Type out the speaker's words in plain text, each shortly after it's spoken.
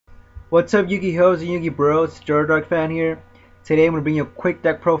What's up, Yugiohs and Yugi Bros? Joe Dark Fan here. Today I'm going to bring you a quick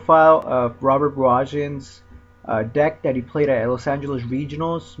deck profile of Robert Boyajian's deck that he played at Los Angeles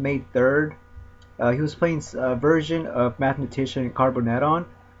Regionals May 3rd. He was playing a version of Mathematician and Carboneton,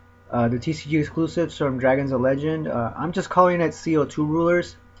 the TCG exclusives from Dragons of Legend. I'm just calling it CO2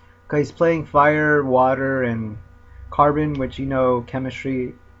 Rulers because he's playing fire, water, and carbon, which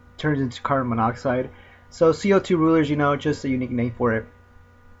chemistry turns into carbon monoxide. So CO2 Rulers, just a unique name for it.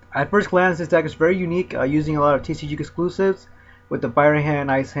 At first glance, this deck is very unique, using a lot of TCG exclusives with the Fire Hand,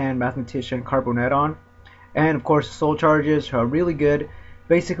 Ice Hand, Mathematician, Carboneton, and of course the Soul Charges are really good.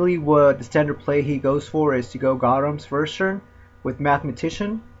 Basically, what the standard play he goes for is to go Golems first turn with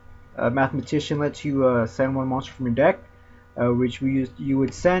Mathematician. Mathematician lets you send one monster from your deck, which you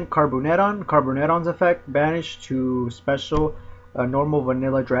would send Carboneton. Carboneton's effect banish to special normal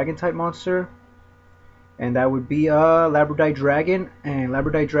vanilla dragon type monster, and that would be Labradite Dragon, and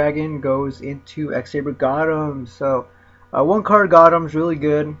Labradite Dragon goes into X-Saber Gotham. So one card Gotham's really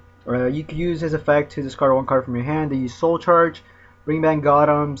good. You could use his effect to discard one card from your hand, then use Soul Charge, bring back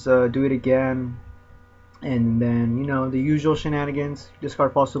Gotham's, do it again, and then the usual shenanigans.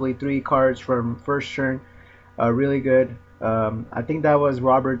 Discard possibly 3 cards from first turn. Really good. I think that was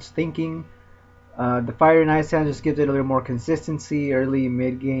Robert's thinking. The Fire and Ice Hand just gives it a little more consistency, early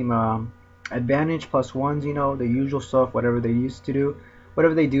mid game advantage, plus ones, the usual stuff, whatever they used to do,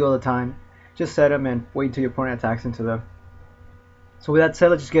 whatever they do all the time. Just set them and wait until your opponent attacks into them. So with that said,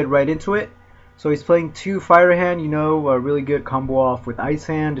 let's just get right into it. So he's playing 2 Fire Hand, a really good combo off with Ice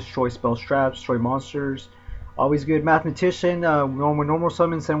Hand, destroy spell traps, destroy monsters. Always good. Mathematician, normal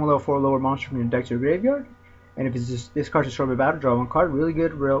summon, send one level 4 lower monster from your deck to your graveyard. And if it's just this card destroyed by battle, draw one card. Really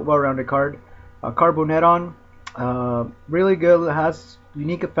good, well-rounded card. Carboneton, really good, has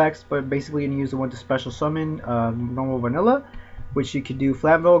unique effects, but basically you can use the one to special summon normal vanilla, which you could do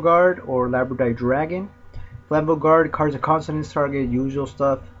Flamvell Guard or Labradite Dragon. Flamvell Guard, cards of consonants target, usual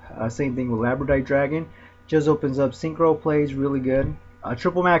stuff. Same thing with Labradite Dragon. Just opens up Synchro plays, really good.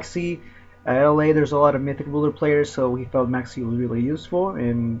 Triple Max C. At LA, there's a lot of Mythic Ruler players, so he felt Max C was really useful,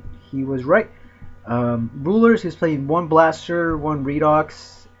 and he was right. Rulers, he's playing 1 Blaster, 1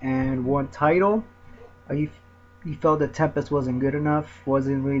 Redox, and 1 Title. He felt that Tempest wasn't good enough,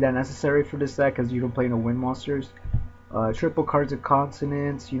 wasn't really that necessary for this deck because you don't play no wind monsters. Triple cards of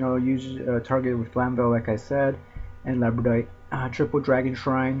consonants, use target with Flamvell, like I said, and Labradite. Triple Dragon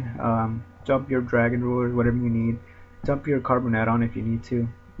Shrine, dump your Dragon Ruler, whatever you need. Dump your Carboneton if you need to.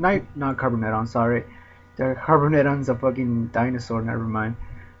 Not Carboneton, sorry. The Carboneton's a fucking dinosaur, never mind.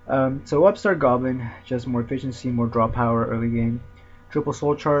 So Upstart Goblin, just more efficiency, more draw power early game. Triple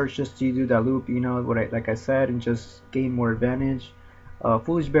Soul Charge, just to do that loop, like I said, and just gain more advantage.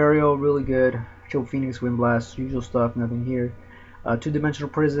 Foolish Burial, really good. Triple Phoenix, Wind Blast, usual stuff, nothing here. 2-Dimensional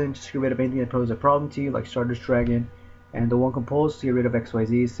Prison, just get rid of anything that poses a problem to you, like Stardust Dragon. And the 1 Compulse, to get rid of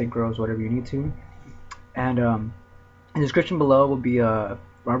XYZ, Synchros, whatever you need to. And in the description below will be Robert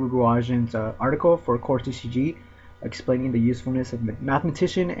Boyajian's article for Core TCG, explaining the usefulness of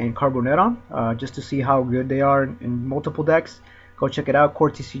Mathematician and Carboneton, just to see how good they are in multiple decks. Go check it out.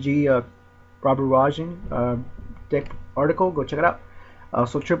 Core TCG, Robert Boyajian deck article. Go check it out.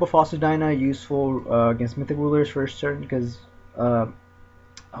 So Triple Foster Dyna, useful against Mythic Rulers first turn because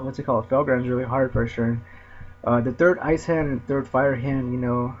what's it called? Felgrand's really hard first turn. The 3rd Ice Hand and 3rd Fire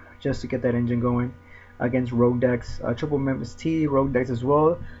Hand, just to get that engine going against Rogue decks. Triple Memphis T, Rogue decks as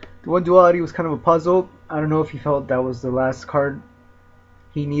well. The 1 Duality was kind of a puzzle. I don't know if he felt that was the last card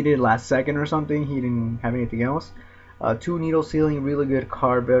he needed last second or something. He didn't have anything else. 2 Needle Sealing, really good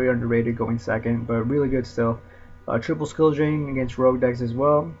card, very underrated going second, but really good still. Triple Skill Drain against Rogue decks as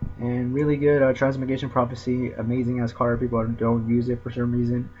well, and really good Transmigration Prophecy, amazing as card, people don't use it for some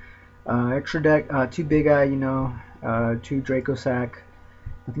reason. Extra deck, 2 Big Eye, 2 Draco Sack,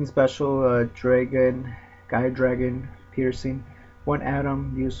 nothing special, Dragon, Gaia Dragon, Piercing, 1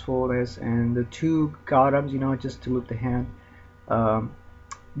 Atom, usefulness, and the 2 Gothams, just to loop the hand.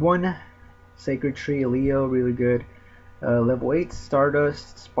 1 Sacred Tree, Leo, really good. Level 8,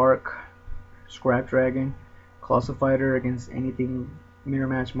 Stardust, Spark, Scrap Dragon, Colossal Fighter against anything mirror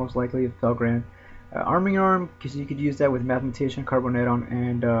match, most likely Felgrand. Arming Arm, because you could use that with Mathematician, Carboneton,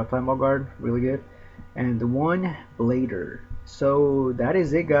 and Flamvell Guard, really good. And the 1 Blader. So that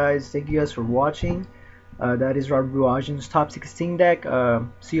is it, guys. Thank you guys for watching. That is Robert Boyajian's top 16 deck.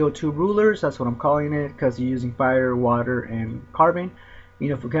 CO2 Rulers, that's what I'm calling it, because you're using fire, water, and carbon.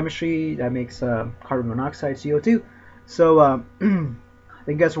 For chemistry, that makes carbon monoxide, CO2. So, thank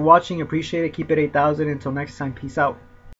you guys for watching. Appreciate it. Keep it 8,000. Until next time, peace out.